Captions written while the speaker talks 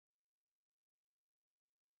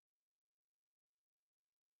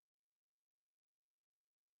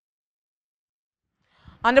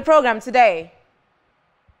On the program today,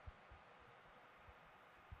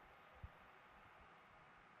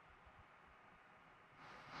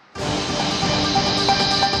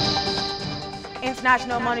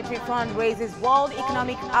 International Monetary Fund raises World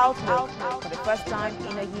Economic Outlook for the first time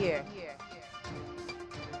in a year.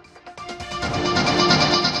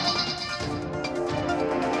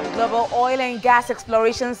 Global oil and gas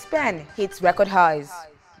exploration spend hits record highs.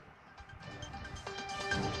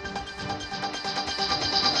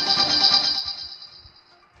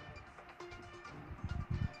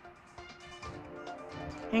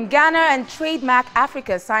 In Ghana and Trademark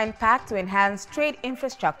Africa signed pact to enhance trade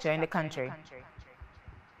infrastructure in the country.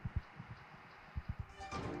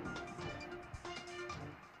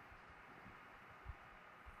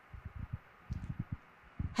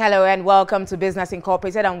 Hello and welcome to Business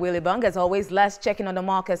Incorporated. I'm Willie Bung. As always, let's check in on the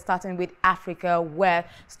market, starting with Africa, where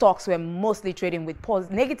stocks were mostly trading with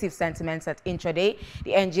negative sentiments at intraday.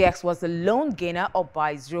 The NGX was the lone gainer, up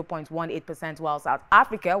by 0.18%, while South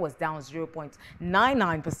Africa was down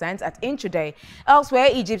 0.99% at intraday. Elsewhere,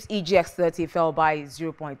 Egypt's EGX30 fell by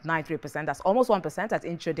 0.93%. That's almost 1% at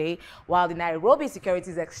intraday, while the Nairobi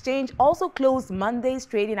Securities Exchange also closed Monday's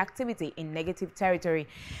trading activity in negative territory.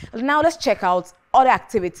 Now let's check out other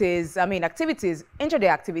activities, intraday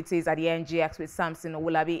activities at the NGX with Samson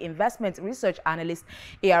Owolabi, Investment Research Analyst,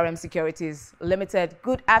 ARM Securities Limited.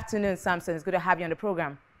 Good afternoon, Samson. It's good to have you on the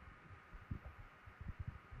program.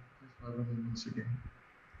 Once again.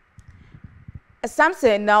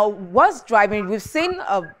 Samson, now what's driving? We've seen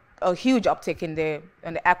a huge uptick in the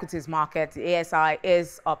equities market. The ASI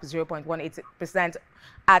is up 0.18%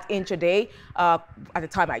 at intraday at the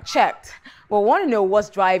time I checked. Well, we want to know what's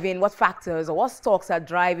driving, what factors or what stocks are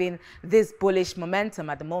driving this bullish momentum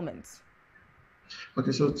at the moment.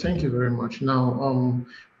 Okay, so thank you very much. Now,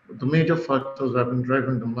 the major factors that have been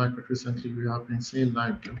driving the market recently, we have been seeing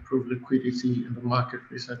like improved liquidity in the market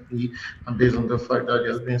recently, and based on the fact that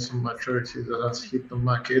there's been some maturities that has hit the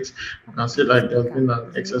market, we can say like there's been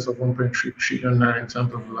an excess of 1.3 trillion in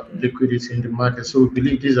terms of liquidity in the market. So we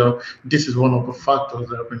believe this is one of the factors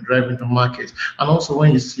that have been driving the market. And also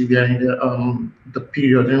when you see we are in the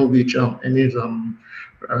period in which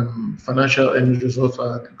financial earnings results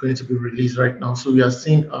are going to be released right now. So we are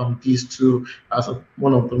seeing these two as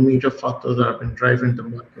one of the major factors that have been driving the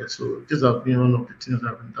market. So these have been one of the things that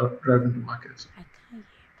have been driving the market.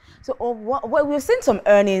 So we've seen some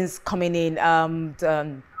earnings coming in.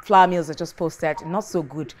 Flour mills are just posted not so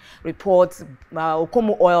good reports.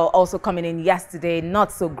 Okomu oil also coming in yesterday,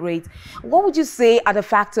 not so great. What would you say are the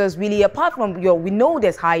factors really, apart from we know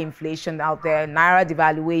there's high inflation out there, naira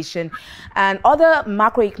devaluation, and other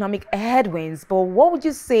macroeconomic headwinds, but what would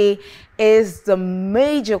you say is the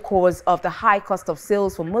major cause of the high cost of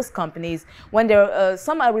sales for most companies when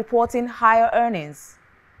some are reporting higher earnings?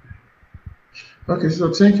 Okay,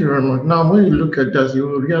 so thank you very much. Now, when you look at that, you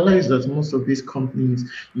will realize that most of these companies,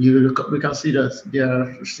 we can see that they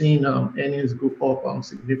are seeing earnings go up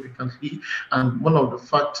significantly. And one of the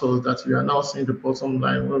factors that we are now seeing the bottom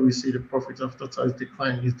line, where we see the profit after tax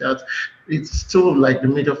decline, is that it's still like the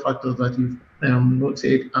major factors that you've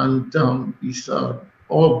noted, and it's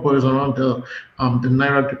all boils around the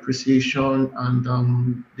naira depreciation and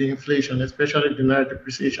the inflation, especially the naira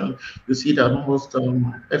depreciation. You see that most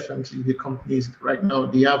FMCG companies right now,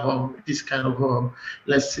 they have this kind of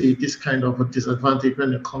let's say this kind of a disadvantage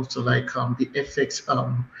when it comes to like the FX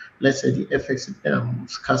let's say the FX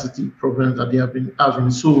scarcity problems that they have been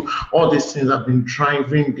having. So all these things have been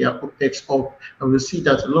driving their OPEX up, and we see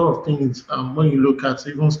that a lot of things when you look at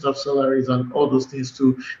even staff salaries and all those things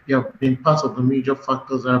too, they have been part of the major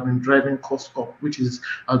factors that have been driving costs up, which has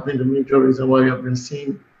been the major reason why we have been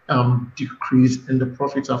seeing decrease in the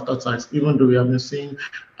profits after tax, even though we have been seeing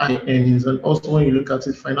high earnings. And also when you look at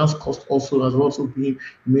it, finance cost also has also been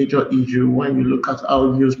a major issue when you look at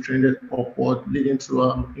how yields trended upward, leading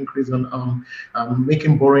to increase in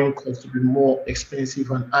making borrowing costs to be more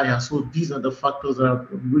expensive and higher. So these are the factors that have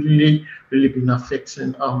really been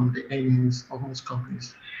affecting the earnings of most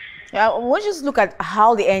companies. Yeah, we'll just look at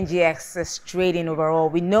how the NGX is trading overall.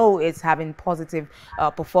 We know it's having positive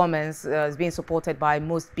performance. It's being supported by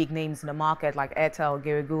most big names in the market like Airtel,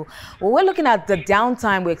 Gerigu. Well, we're looking at the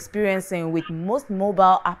downtime we're experiencing with most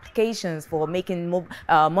mobile applications for making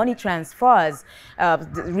money transfers.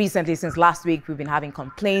 Recently, since last week, we've been having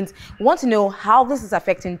complaints. We want to know how this is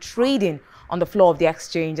affecting trading on the floor of the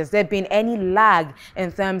exchange. Has there been any lag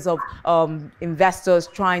in terms of investors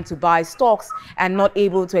trying to buy stocks and not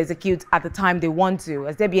able to execute at the time they want to?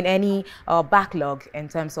 Has there been any backlog in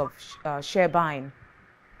terms of share buying?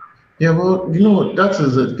 Yeah, well, that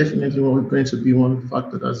is definitely going to be one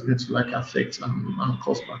factor that's going to like affect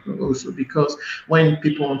cost partner also, because when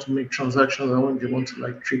people want to make transactions and when they want to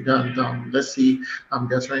like trade and let's say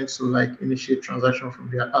they're trying to like initiate transaction from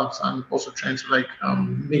their apps and also trying to like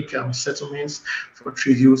make settlements for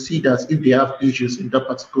trade, you'll see that if they have issues in that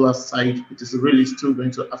particular side, it is really still going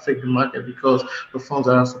to affect the market because the funds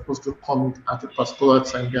that are supposed to come in at a particular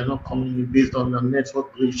time, they are not coming in based on the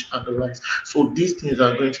network glitch and the likes. So these things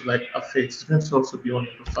are going to like affect. It's going to also be one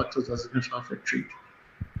of the factors that's going to affect trade.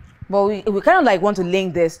 But we kind of like want to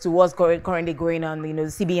link this to what's currently going on, the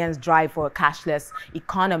CBN's drive for a cashless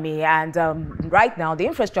economy. And right now, the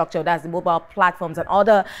infrastructure, that's the mobile platforms and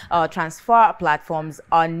other transfer platforms,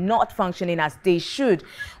 are not functioning as they should.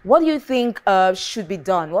 What do you think should be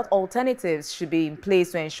done? What alternatives should be in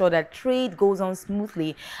place to ensure that trade goes on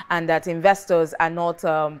smoothly and that investors are not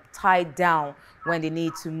tied down when they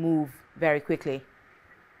need to move very quickly?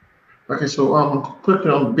 Okay, so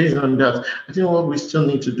quickly on based on that, I think what we still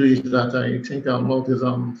need to do is that I think all these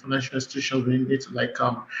financial institutions we need to like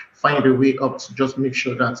find a way up to just make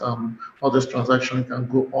sure that all this transaction can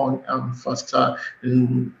go on faster.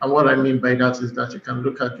 And what I mean by that is that you can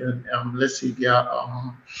look at let's say their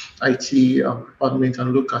IT department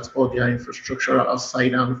and look at all their infrastructure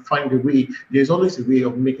outside and find a way. There's always a way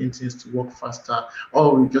of making things to work faster.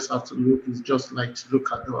 All we just have to look is just like to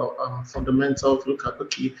look at the fundamentals, look at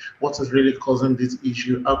okay, what is really causing this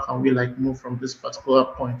issue? How can we like move from this particular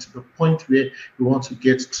point to the point where we want to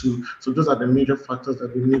get to? So those are the major factors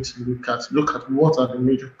that we need to look at. Look at what are the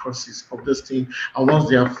major causes of this thing, and once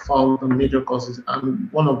they have found the major causes,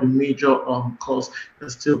 and one of the major cause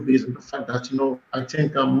is still based on the fact that I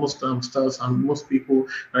think most stars and most people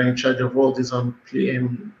are in charge of all these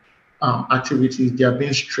activities. They are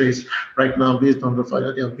being stressed right now based on the fact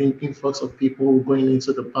that there have been influx of people going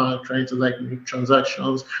into the bank trying to like make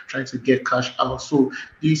transactions, trying to get cash out. So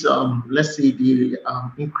these let's say the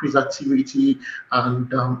increased activity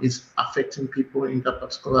and is affecting people in that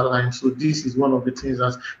particular line. So this is one of the things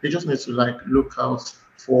that they just need to like look out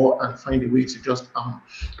for and find a way to just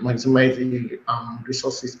maximize the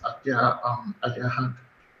resources at their hand.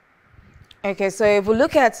 Okay, so if we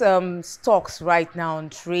look at stocks right now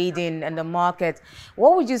and trading and the market,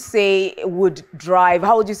 what would you say would drive,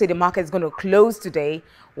 how would you say the market is going to close today?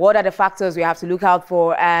 What are the factors we have to look out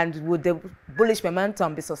for, and would the bullish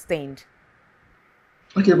momentum be sustained?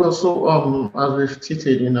 Okay, well, so as we've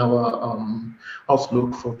stated in our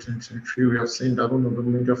outlook for 2023, we have seen that one of the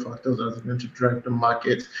major factors that is going to drive the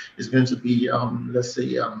market is going to be, let's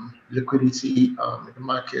say, liquidity in the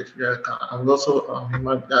market. And also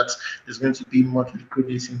remark that there's going to be much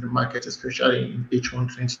liquidity in the market, especially in H1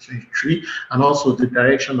 2023, and also the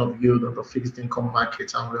direction of yield of the fixed income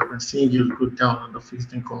market. And we have been seeing yield go down on the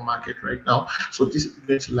fixed income market right now. So this is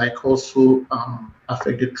going to like also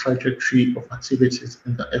affect the trajectory of activities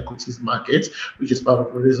in the equities market, which is part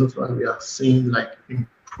of the reasons why we are seeing like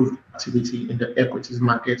improved activity in the equities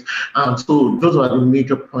market. And so those are the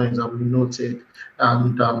major points that we noted.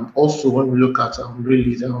 And also when we look at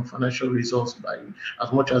really the financial results, by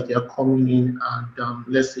as much as they are coming in and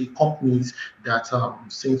let's say companies that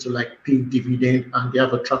seem to like pay dividend and they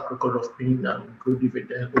have a track record of paying good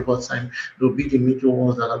dividend over time, they'll be the major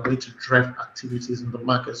ones that are going to drive activities in the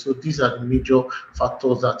market. So these are the major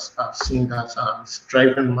factors that I've seen that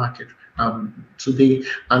driving market today.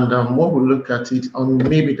 And when we look at it, on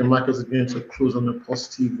maybe the market is going to close on a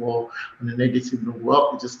positive or on a negative note.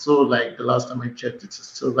 Well, it is still like the last time I checked, it is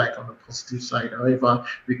still like on the positive side. However,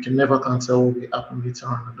 we can never can tell what will happen later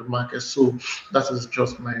on in the market. So that is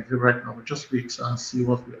just my view right now. We just wait and see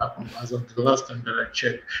what will happen. As of the last time that I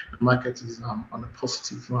checked, the market is on a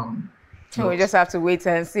positive We just have to wait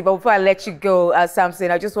and see. But before I let you go,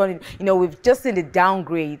 Samson, I just wanted, we've just seen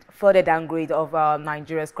the further downgrade of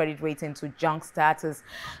Nigeria's credit rating to junk status.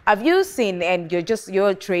 Have you seen, and you're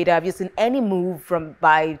a trader, have you seen any move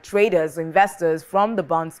by traders, investors from the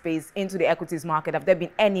bond space into the equities market? Have there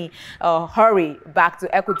been any hurry back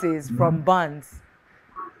to equities from bonds?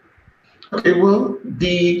 Okay, well,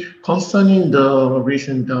 the concerning the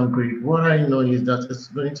recent downgrade, what I know is that it's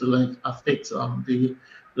going to like affect the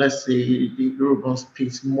let's say the Eurobond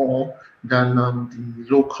space more than the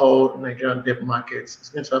local Nigerian debt markets. It's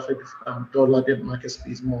going to affect the dollar debt market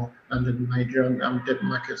space more than the Nigerian debt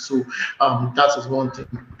market. So that is one thing.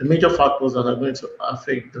 The major factors that are going to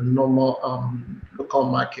affect the normal local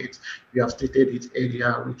market, we have stated it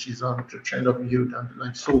earlier, which is the trend of yield and the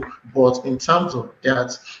like. So, but in terms of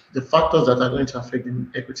that, the factors that are going to affect the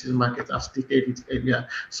equities market, I've stated it earlier.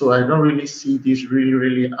 So I don't really see this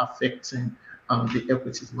really affecting the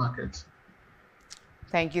equities market.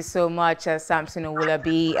 Thank you so much, Samson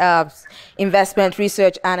Owulabi, investment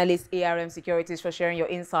research analyst, ARM Securities, for sharing your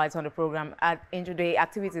insights on the program at Intraday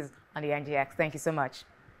activities on the NGX. Thank you so much.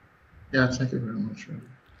 Yeah, thank you very much.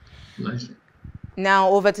 Nice. Now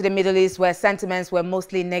over to the Middle East, where sentiments were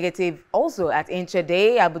mostly negative. Also at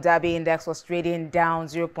intraday, Abu Dhabi index was trading down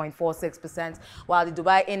 0.46%, while the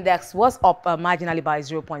Dubai index was up marginally by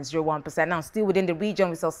 0.01%. Now still within the region,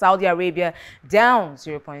 we saw Saudi Arabia down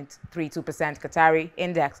 0.32%. Qatari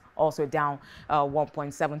index also down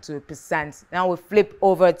 1.72%. Now we flip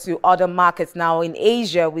over to other markets. Now in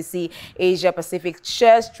Asia, we see Asia Pacific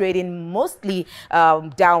shares trading mostly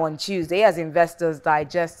down on Tuesday as investors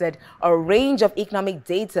digested a range of economic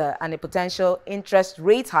data and a potential interest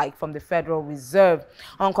rate hike from the Federal Reserve.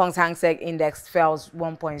 Hong Kong's Hang Seng Index fell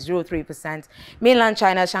 1.03%. Mainland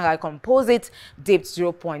China's Shanghai Composite dipped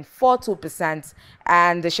 0.42%,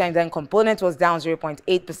 and the Shenzhen Component was down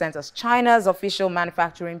 0.8% as China's official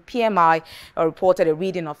manufacturing PMI reported a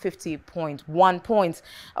reading of 50.1 points.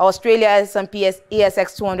 Australia's S&P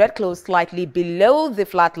ASX 200 closed slightly below the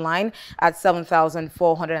flat line at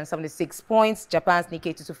 7,476 points. Japan's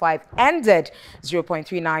Nikkei 225 ended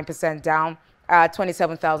 0.39% down at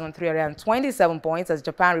 27,327 points as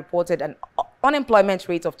Japan reported an unemployment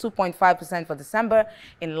rate of 2.5% for December,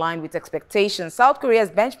 in line with expectations. South Korea's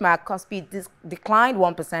benchmark Kospi declined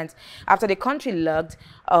 1% after the country logged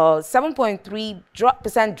a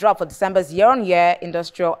 7.3% drop for December's year-on-year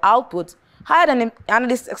industrial output, higher than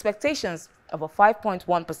analysts' expectations of a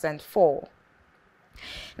 5.1% fall.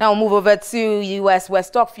 Now we'll move over to U.S., where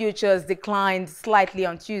stock futures declined slightly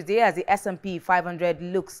on Tuesday as the S&P 500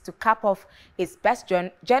 looks to cap off its best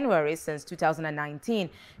January since 2019.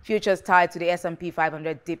 Futures tied to the S&P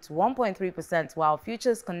 500 dipped 1.3%, while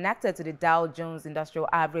futures connected to the Dow Jones Industrial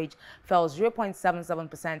Average fell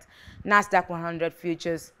 0.77%. Nasdaq 100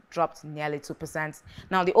 futures dropped nearly 2%.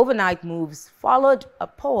 Now the overnight moves followed a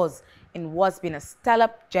pause in what's been a stellar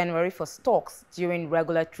January for stocks. During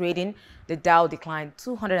regular trading, the Dow declined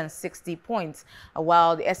 260 points,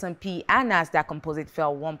 while the S&P and Nasdaq Composite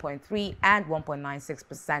fell 1.3 and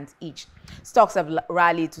 1.96% each. Stocks have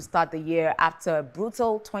rallied to start the year after a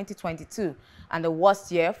brutal 2022 and the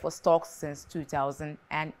worst year for stocks since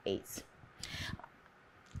 2008.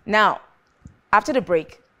 Now, after the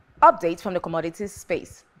break, updates from the commodities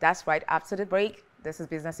space. That's right, after the break. This is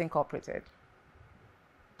Business Incorporated.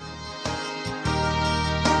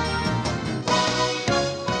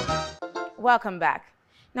 Welcome back.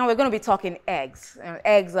 Now we're going to be talking eggs.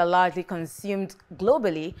 Eggs are largely consumed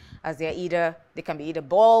globally as they can be either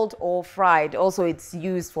boiled or fried. Also, it's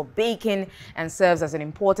used for baking and serves as an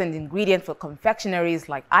important ingredient for confectioneries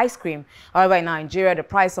like ice cream. However, in Nigeria, the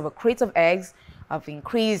price of a crate of eggs have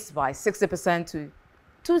increased by 60% to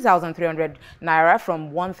 2,300 naira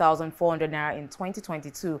from 1,400 naira in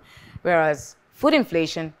 2022, whereas food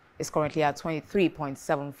inflation is currently at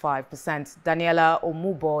 23.75%. Daniela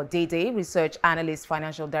Omubo Dede, research analyst,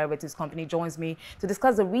 financial derivatives company, joins me to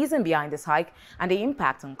discuss the reason behind this hike and the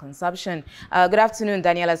impact on consumption. Good afternoon,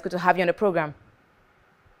 Daniela. It's good to have you on the program.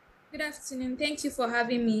 Good afternoon. Thank you for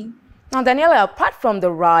having me. Now, Daniela, apart from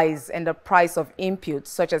the rise in the price of inputs,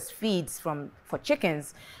 such as feeds for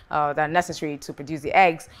chickens that are necessary to produce the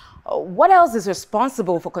eggs, what else is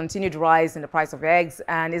responsible for continued rise in the price of eggs,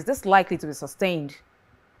 and is this likely to be sustained?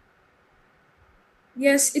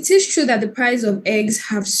 Yes, it is true that the price of eggs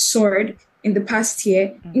have soared in the past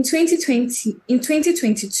year. In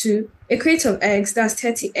 2022, a crate of eggs, that's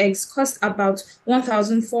 30 eggs, cost about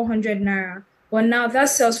 1,400 naira. But now that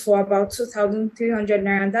sells for about 2,300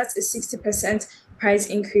 naira, and that's a 60% price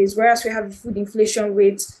increase, whereas we have a food inflation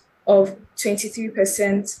rate of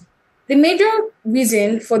 23%. The major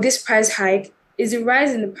reason for this price hike is the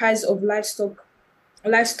rise in the price of livestock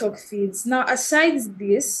feeds. Now, aside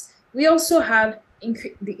this, we also have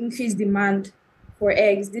the increased demand for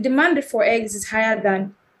eggs. The demand for eggs is higher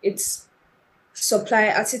than its supply,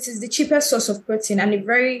 as it is the cheapest source of protein and a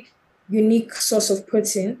very unique source of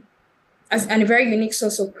protein.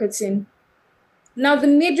 Now, the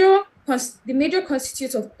major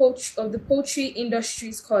constitute of the poultry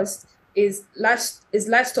industry's cost is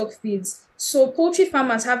livestock feeds. So poultry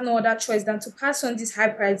farmers have no other choice than to pass on these high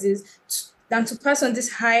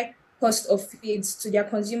cost of feeds to their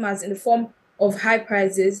consumers in the form of high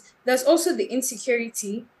prices. There's also the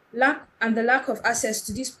insecurity, lack of access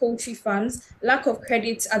to these poultry farms, lack of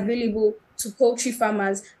credits available to poultry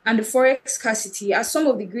farmers, and the forex scarcity, as some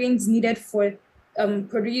of the grains needed for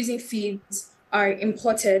producing feeds are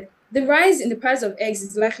imported. The rise in the price of eggs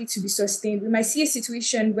is likely to be sustained. We might see a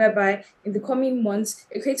situation whereby in the coming months,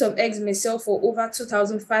 a crate of eggs may sell for over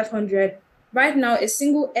 2,500. Right now, a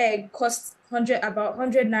single egg costs about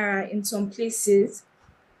 100 naira in some places,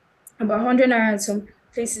 about 100 naira in some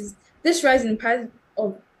places. This rise in price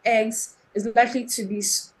of eggs is likely to be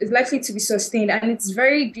sustained, and it's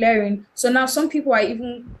very glaring. So now some people are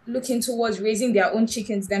even looking towards raising their own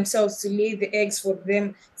chickens themselves to lay the eggs for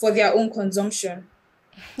them for their own consumption.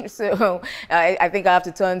 So I think I have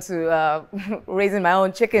to turn to raising my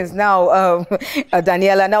own chickens now,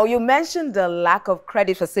 Daniela. Now, you mentioned the lack of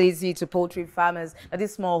credit facility to poultry farmers,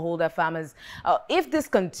 these smallholder farmers. If this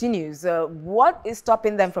continues, what is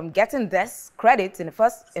stopping them from getting this credit in the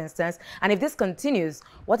first instance? And if this continues,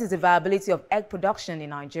 what is the viability of egg production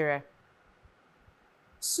in Nigeria?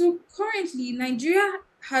 So currently, Nigeria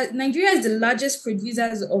is the largest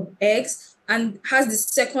producers of eggs and has the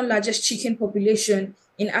second largest chicken population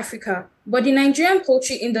in Africa. But the Nigerian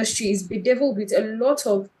poultry industry is bedeviled with a lot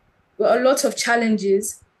of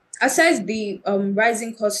challenges. Aside the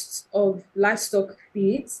rising costs of livestock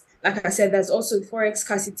feeds, like I said, there's also forex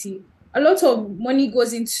scarcity. A lot of money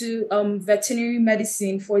goes into veterinary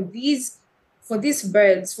medicine for these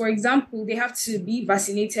birds. For example, they have to be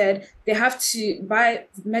vaccinated. They have to buy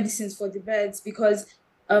medicines for the birds because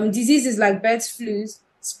diseases like bird flus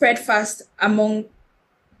spread fast among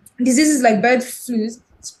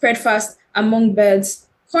birds.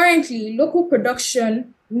 Currently, local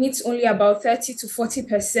production meets only about 30 to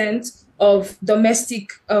 40% of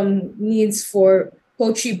domestic needs for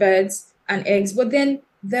poultry birds and eggs. But then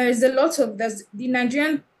the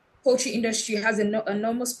Nigerian poultry industry has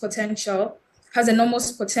enormous potential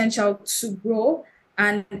to grow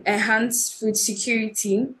and enhance food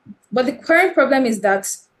security. But the current problem is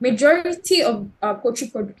that majority of our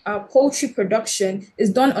poultry production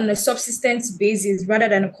is done on a subsistence basis rather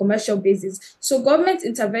than a commercial basis. So government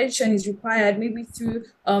intervention is required, maybe through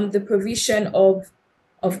the provision of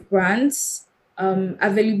grants,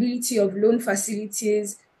 availability of loan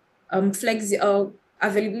facilities,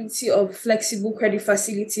 availability of flexible credit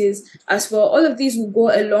facilities as well. All of these will go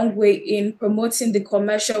a long way in promoting the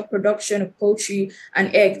commercial production of poultry and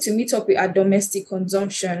egg to meet up with our domestic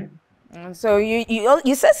consumption. So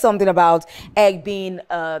you said something about egg being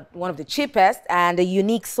one of the cheapest and a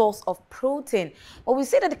unique source of protein. Well, we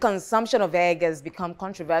say that the consumption of egg has become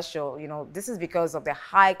controversial. You know, this is because of the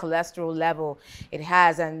high cholesterol level it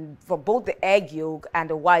has, and for both the egg yolk and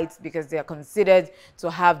the whites, because they are considered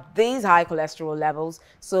to have these high cholesterol levels.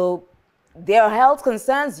 So there are health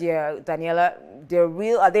concerns here, Daniela.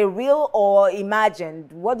 Are they real or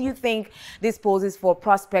imagined? What do you think this poses for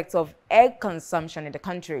prospects of egg consumption in the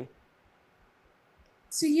country?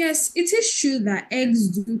 So yes, it is true that eggs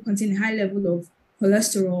do contain a high level of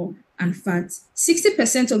cholesterol and fat.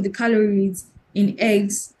 60% of the calories in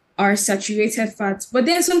eggs are saturated fat. But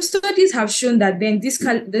then some studies have shown that then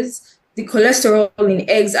the cholesterol in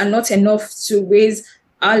eggs are not enough to raise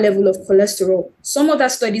our level of cholesterol. Some other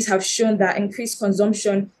studies have shown that increased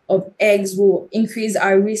consumption of eggs will increase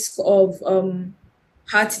our risk of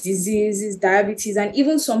heart diseases, diabetes, and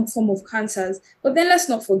even some form of cancers. But then let's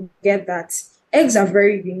not forget that eggs are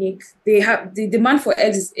very unique. The demand for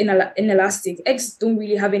eggs is inelastic. Eggs don't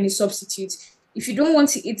really have any substitute. If you don't want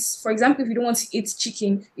to eat, for example, if you don't want to eat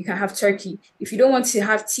chicken, you can have turkey. If you don't want to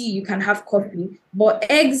have tea, you can have coffee. But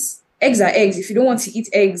eggs are eggs. If you don't want to eat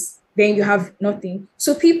eggs, then you have nothing.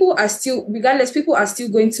 So people are still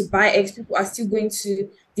going to buy eggs. People are still going to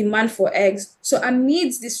demand for eggs. So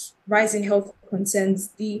amidst this rise in health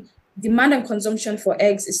concerns, the demand and consumption for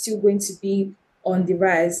eggs is still going to be on the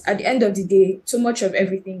rise. At the end of the day, too much of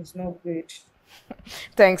everything is not good.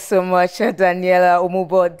 Thanks so much, Daniela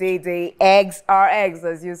Umubo Dede. Eggs are eggs,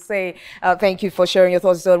 as you say. Thank you for sharing your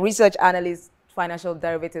thoughts. So, research analyst, financial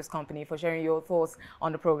derivatives company, for sharing your thoughts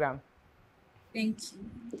on the program. Thank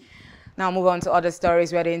you. Now move on to other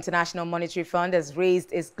stories where the International Monetary Fund has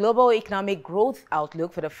raised its global economic growth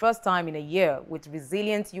outlook for the first time in a year, with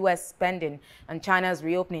resilient U.S. spending and China's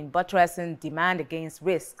reopening buttressing demand against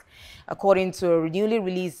risk. According to a newly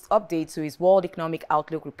released update to its World Economic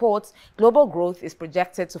Outlook report, global growth is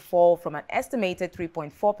projected to fall from an estimated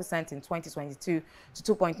 3.4% in 2022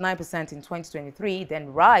 to 2.9% in 2023,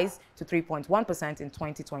 then rise to 3.1% in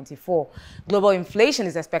 2024. Global inflation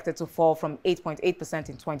is expected to fall from 8.8%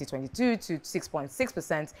 in 2022 to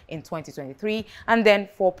 6.6% in 2023, and then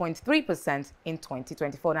 4.3% in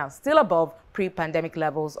 2024. Now, still above pre-pandemic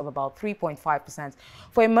levels of about 3.5%.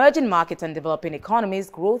 For emerging markets and developing economies,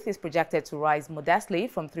 growth is projected to rise modestly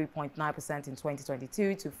from 3.9% in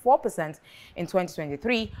 2022 to 4% in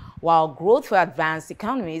 2023, while growth for advanced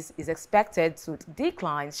economies is expected to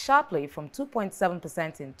decline sharply from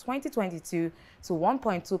 2.7% in 2022 to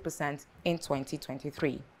 1.2% in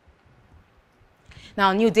 2023.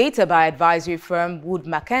 Now, new data by advisory firm Wood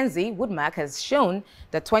Mackenzie, Woodmac, has shown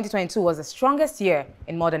that 2022 was the strongest year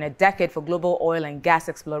in more than a decade for global oil and gas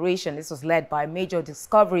exploration. This was led by major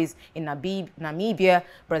discoveries in Namibia,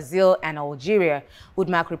 Brazil, and Algeria.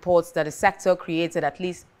 Woodmac reports that the sector created at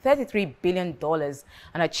least $33 billion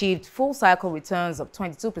and achieved full-cycle returns of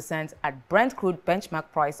 22% at Brent crude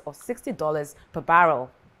benchmark price of $60 per barrel.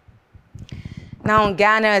 Now,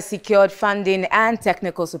 Ghana secured funding and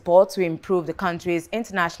technical support to improve the country's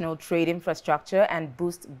international trade infrastructure and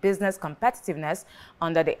boost business competitiveness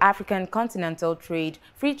under the African Continental Free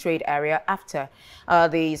Trade Area AfCFTA.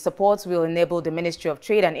 The support will enable the Ministry of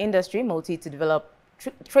Trade and Industry, MOTI, to develop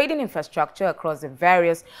trading infrastructure across the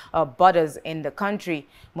various borders in the country.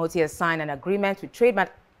 MOTI has signed an agreement with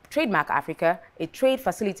Trademark Africa, a trade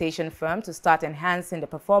facilitation firm, to start enhancing the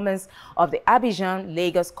performance of the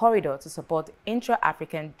Abidjan-Lagos corridor to support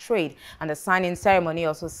intra-African trade. And the signing ceremony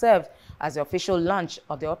also served as the official launch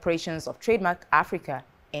of the operations of Trademark Africa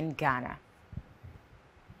in Ghana.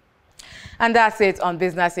 And that's it on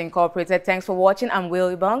Business Incorporated. Thanks for watching. I'm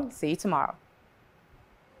Willie Bong. See you tomorrow.